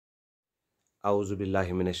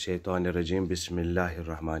आउज़ुबिल्लाहिमिनश्शैतानिर्रजीम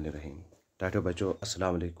बिस्मिल्लाहिर्रहमानिर्रहीम। टाटो बच्चों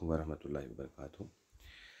अस्सलाम वालेकुम वरहमतुल्लाहि वबरकातुहू।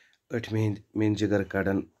 अठ मीन जिगर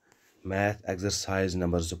कड़न math exercise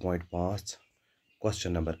number 2.5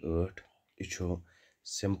 question number 8 यह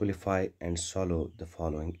simplify and solve the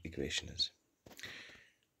following equations.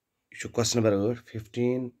 यह question number 8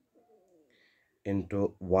 15 into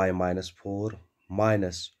y minus 4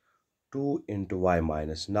 minus 2 into y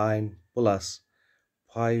minus 9 plus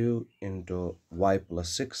 5 into y plus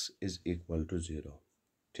 6 is equal to 0।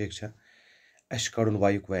 ठीक है अस कड़न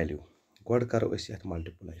y वैल्यू गोड करो अस यत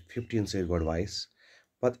मल्टीप्लाई 15 से गोड y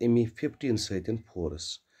पत अमी 15 सतन 4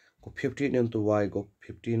 गो 15 into y गो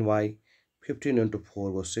 15y 15 into 4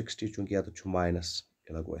 गो 60 चूंकि यत माइनस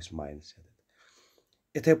लगो अस माइनस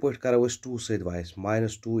इथे पे करो 2 सत y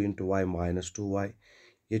minus 2 into y minus 2y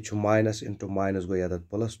ये माइनस into माइनस गो यत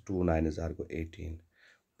प्लस 2 9 गो 18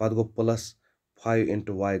 पत गो plus 5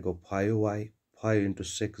 into y go 5y 5 into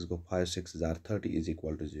 6 go 5 6 30 is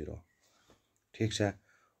equal to 0। ठीक है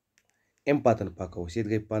अम पतन पको ये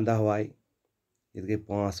गई 15y ये गई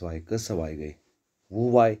 5y कस y गई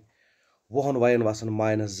 20y 20 वायन वसन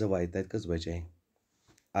माइनस 2y तत कस बचे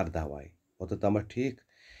 18y वो तम ठीक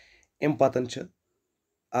अम पतन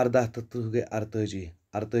 18 तो 30 गई 48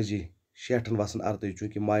 48 6 वसन 48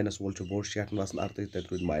 चूंकि माइनस वोल बोर्ड 6 वसन 48 तत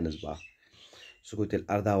रूद माइनस 12 सह गो तेल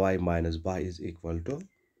 18y minus 12 is equal to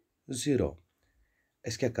 0।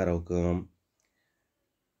 अस क्या करो कम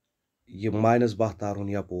ये माइनस 12 तारुन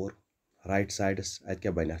यपोर राइट साइडस अत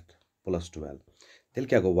क्या बन प्लस 12 तेल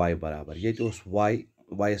क्या गो y बराबर ये y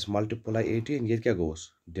यस मल्टीप्लाई 18 ये क्या गोस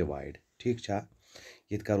डिवाइड। ठीक छा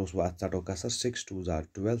ये करोस वो चटो कसर 6 2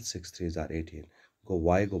 12 6 3 18 गो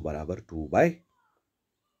y गो बराबर 2/3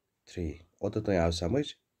 ओ तो आव समझ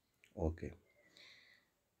ओके।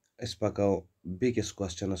 अस पको बेकिस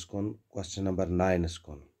क्वेश्चनस कुन क्वेश्चन नंबर 9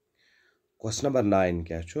 कुन क्वेश्चन नंबर 9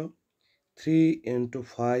 क्या 3 into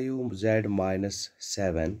 5z minus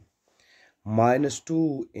 7 minus 2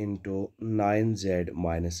 into 9z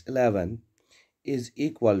minus 11 is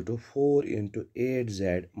equal to 4 into 8z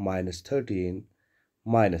minus 13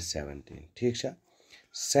 minus 17। ठीक है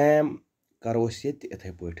सेम करो ये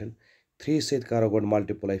इथे पे 3 सत करो गोड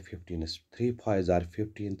मल्टीप्लाई 15 3 5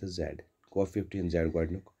 15 तो z गो 15 z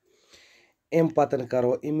गोडनुक अम पतन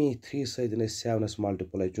करो अमी 3 सत 7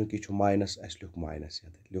 मल्टीप्लाई चूंकि माइनस अस लिख माइनस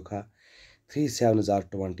लिखा 3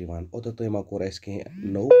 7 21 ओ तो मा कोर अस कह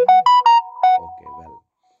नो ओके वेल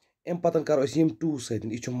अम पतन करो अस 2 सत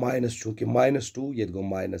यह माइनस चूंकि माइनस 2 ये गो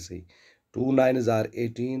माइनस 2 9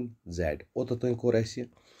 18 z ओ तो कोर अस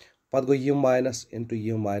पत गो यह माइनस इंटू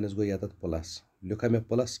यह माइनस गो यत प्लस लिखा मे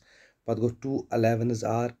प्लस पत गो 2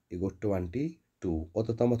 11 यह गो 22 ओ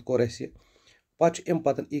तो तमत कोर अस पत अम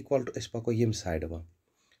पतन इक्वल टू अस पको यम साइड वन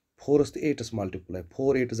 4 तो 8 मल्टीप्लाई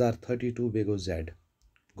 4 8 32 बे गो z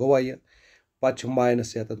गोवा यह पत माइनस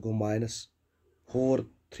यत गो माइनस 4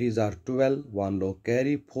 3 12 1 लो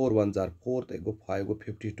कैरी 4 1 4 तो गो 5 गो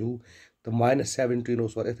 52 तो माइनस 17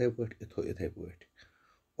 उस इथे पे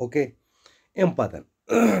ओके अम पतन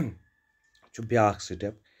ब्या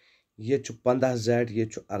स्टेप ये 15z ये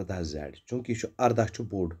 18z चूंकि 18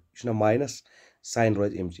 बोर्ड यह माइनस साइन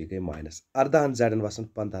रोज अमची गई माइनस 18 z वसन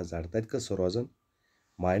 15z तत कस रोजन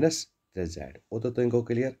माइनस 3z ओ तो गो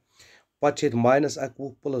क्लियर पत माइनस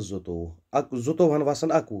 21 प्लस 22 22 वसन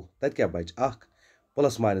 21 तत क्या बच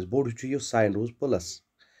प्लस माइनस बोर्ड यह साइन रोज प्लस।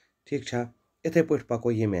 ठीक छा इथे पे पको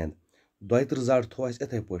ये मेन 32 थो अस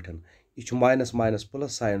इथे पे यह माइनस माइनस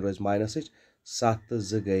प्लस साइन रोज माइनस 7 तो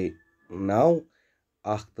 2 गई 9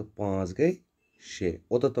 1 तो 5 गई 6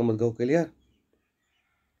 ओ तो तमत गो क्लियर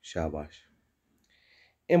शाबाश।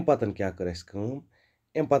 अम पतन क्या कर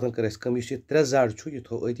अम पतन कर यह 3 z यह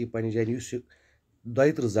थो अति पन्ने जान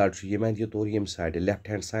 32 z यह ये तोर यम साइड लेफ्ट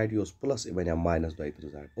हैंड साइड यह प्लस यह बन माइनस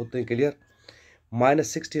 32 z ओ तो क्लियर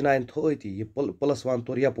माइनस 69 थो अति यह प्लस 1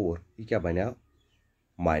 तोर यपोर यह क्या बन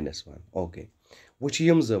माइनस 1 ओके वुच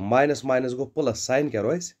यम माइनस माइनस गो प्लस साइन क्या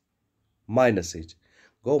रोज माइनस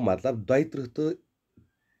गो मतलब 32 तो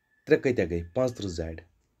 3 कत गई 35 z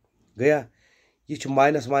गया यह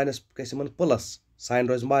माइनस माइनस गस प्लस साइन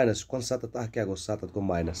रोज माइनस 17 क्या गो 7 गो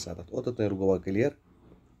माइनस 7 ओ तो गोवा क्लियर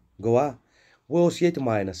गोवा वो ये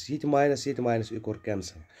माइनस ये कोर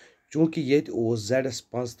कैंसल चूंकि ये जेड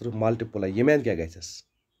 35 मल्टीप्लाई ये मैन क्या गस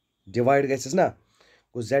डिवाइड गस ना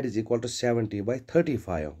गो z इज इक्वल टू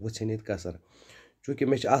 70/35 वुन ये कसर चूंकि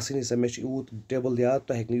मे आसनी सा मे यूत टेबल याद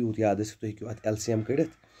तुम हेक यूत याद तुम हेकू अत एलसीएम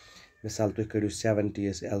कड़ित मिसाल तुम कड़ो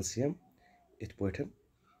 70 एलसीएम इत पे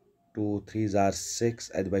 2 3 6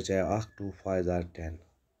 अत बचाय 2 5 10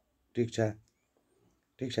 ठीक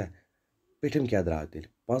पिठम क्या द्राव तेल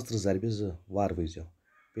 35 × 2 वार वजो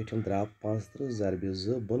पेठम द्राव 35 ज़रबि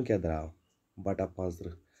 2 बोन क्या द्राव बटा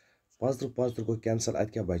 35 35 गो कैंसल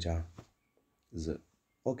अत क्या बचा 2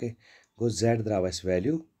 ओके गो z द्राव अस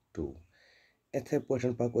वैल्यू 2 इथे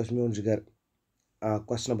पटन पको मोन जिगर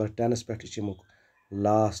क्वेश्चन नंबर 10 पे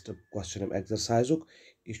लास्ट क्वेश्चन एक्सरसाइज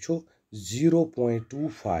यह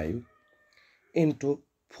 0.25 into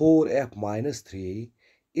 4f minus 3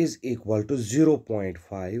 is equal to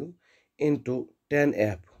 0.5 into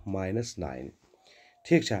 10f minus 9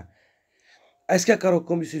 ठीक छा अस क्या करो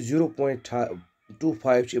कम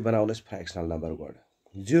 0.25 बनाओ फ्रैक्शनल नंबर गोड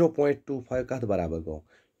 0.25 कत बराबर गो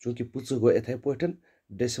चूंकि पुच गो इथे पटन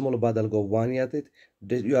डेसिमल बदल गो 1 यत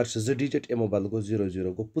यार 2 डिजिट इमो बदल गो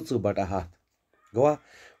 0 गो पुच बटा 7 गवा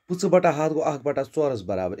पुच बटा 7 गो 1 बटा 4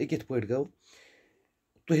 बराबर यह कित गो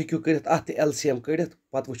तुम हेक्यू करित अत एलसीएम कड़ित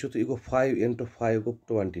पत वुचो तुम गो 5 into 5 गो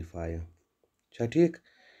 25 छा ठीक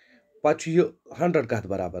पत यह 100 कत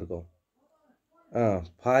बराबर गो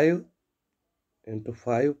 5 into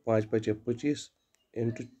 5 5 5 25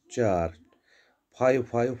 into 4 5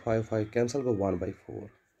 5 5 5 कैंसल गो 1/4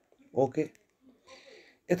 ओके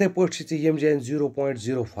इथे पे यम जान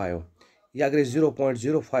 0.05 यह अगर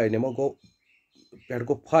 0.05 नमो गो पे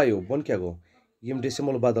गो 5 बोन क्या गो यम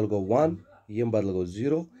डेसिमल बदल गो 1 यम बदल गो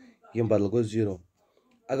 0 यम बदल गो 0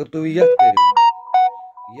 अगर तुम यह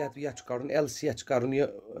करो यह कड़न एलसी यह कड़न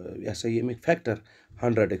यह सा यह फैक्टर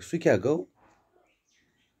 100 सह क्या गो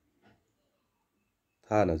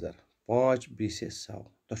था नजर 5 20 100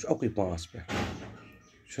 तुम अकुई 5 पे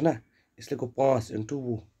ना इसलिए गो 5 into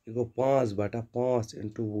 20 यह गो 5 बटा 5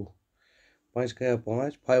 into 20 5 क्या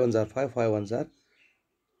 5 5 1 5 5 1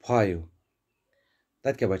 5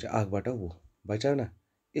 तत क्या बचा 1 बटा 20 बचा ना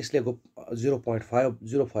इसलिए गो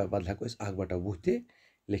 0.505 बदल हेको 1 बटा 20 ते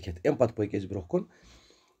लिखित अम पत पक ब्रो कुन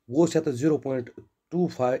वो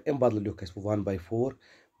 0.25 अम बदल लिख 1/4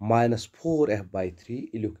 minus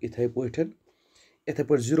 4f/3 लिख इथे पठन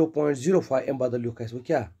 0.05 अम बदल लिख वो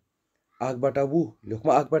क्या 1 बटा 20 लिख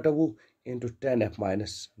 1 बटा 20 into 10f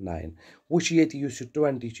minus 9 वो 20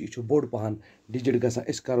 यह बोड़ पहन डिजिट गसान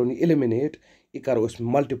इस करो एलिमिनेट यह करो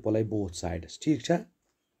मल्टीप्लाई बोथ साइड्स ठीक छा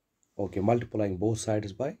okay multiplying both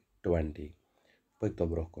sides by 20 पक तो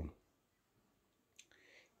ब्रो कुन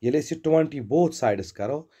ये 20 बोथ साइड्स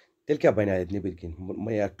करो तेल क्या बना निबर किन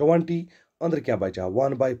 20 अंदर क्या बचा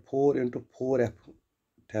 1/4 into 4f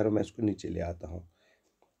ठहरो मैं इसको नीचे ले आता हूँ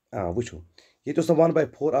वुचो ये तो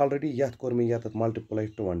 1/4 ऑलरेडी यथ कोर में यथ मल्टीप्लाई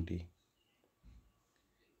 20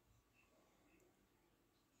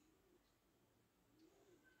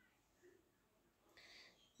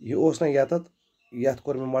 यह ना यथ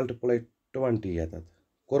कोर में मल्टीप्लाई 20 यथ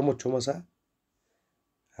कोरमुत छुमा सा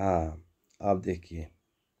हाँ आप देखिए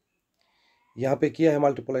यहाँ पे किया है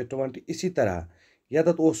मल्टीप्लाई 20 इसी तरह यथ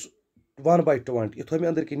 1/20 ये थो में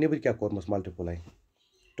अंदर की निबर क्या कोरमस मल्टीप्लाई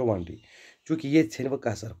 20 चूंकि ये वो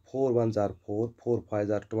कसर 4 1 4 4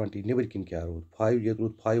 5 20 निबर किन क्या रूद 5 ये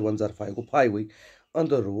रूद 5 1 5 गो 5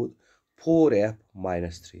 अंदर रूद 4f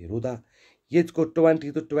minus 3 रूदा ये को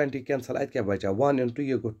 20 तो 20 कैंसल अत क्या बचा 1 into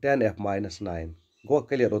ये गो 10f minus 9 गो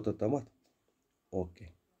क्लियर होता तमत ओके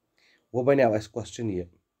वो बने अस क्वेश्चन ये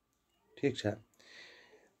ठीक छा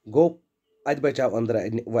गो अत बचाव अंदर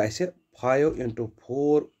वैसे 5 into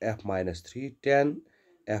 4f minus 3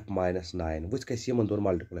 10f minus 9 वुच कस यमन दोन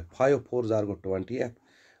मल्टीप्लाई 5 4 जार गो 20f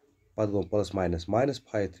पत गो प्लस माइनस माइनस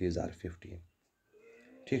 5 3 जार 15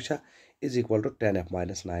 ठीक छा is equal to 10f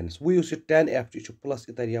minus 9 वो 10f प्लस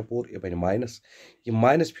इतर यपोर यह बन माइनस ये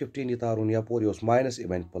माइनस 15 यह तारुन यपोर यह माइनस यह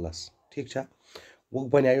बन प्लस ठीक छा वो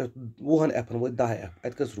बन 20 एफन वो 10f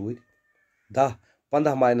अत कस रूद 10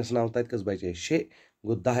 15 माइनस 9 तत कस बचे 6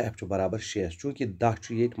 गो 10f बराबर 6 चूंकि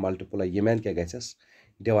 10 ये मल्टीप्लाई ये मैन क्या गस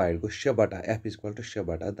डिवाइड गो 6 बटा f इज इक्वल टू 6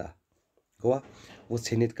 बटा 10 गोवा वो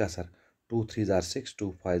छनित कसर 2 3 जार 6 2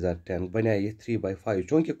 5 जार 10 बना ये 3/5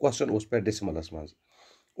 चूंकि क्वेश्चन उस पे डेसिमलस मज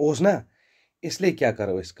ना इसलिए क्या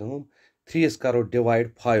करो इस कम 3 करो डिवाइड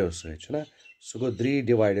 5 सह सह गो 3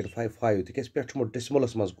 डिवाइडेड 5 5 तिक पे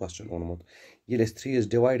डेसिमलस मज क्वेश्चन ओनमुत ये 3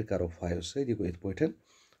 डिवाइड करो 5 सह यह गो इत पे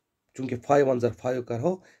चूंकि 5 1 5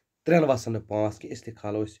 करो 3 वसन 5 कि इसलिए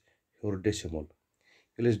खालो हर डेसिमल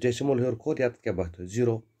ये डेसिमल हर खोत यत क्या बत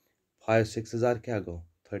 0 5 6 जार क्या गो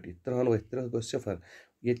 30 3 वो 3 गो 0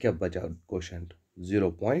 ये क्या बचा क्वेश्चन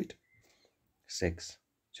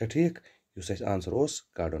 0.6 ठीक उस आंसर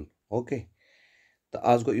कड़न ओके तो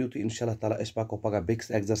आज गो यूत इंशाल्लाह ताला अस पको पगह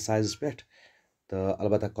बेकिस एक्सरसाइज पे तो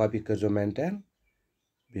अलबत्ता कॉपी कर मेंटेन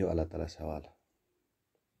बिहो अल्लाह ताला सवाल।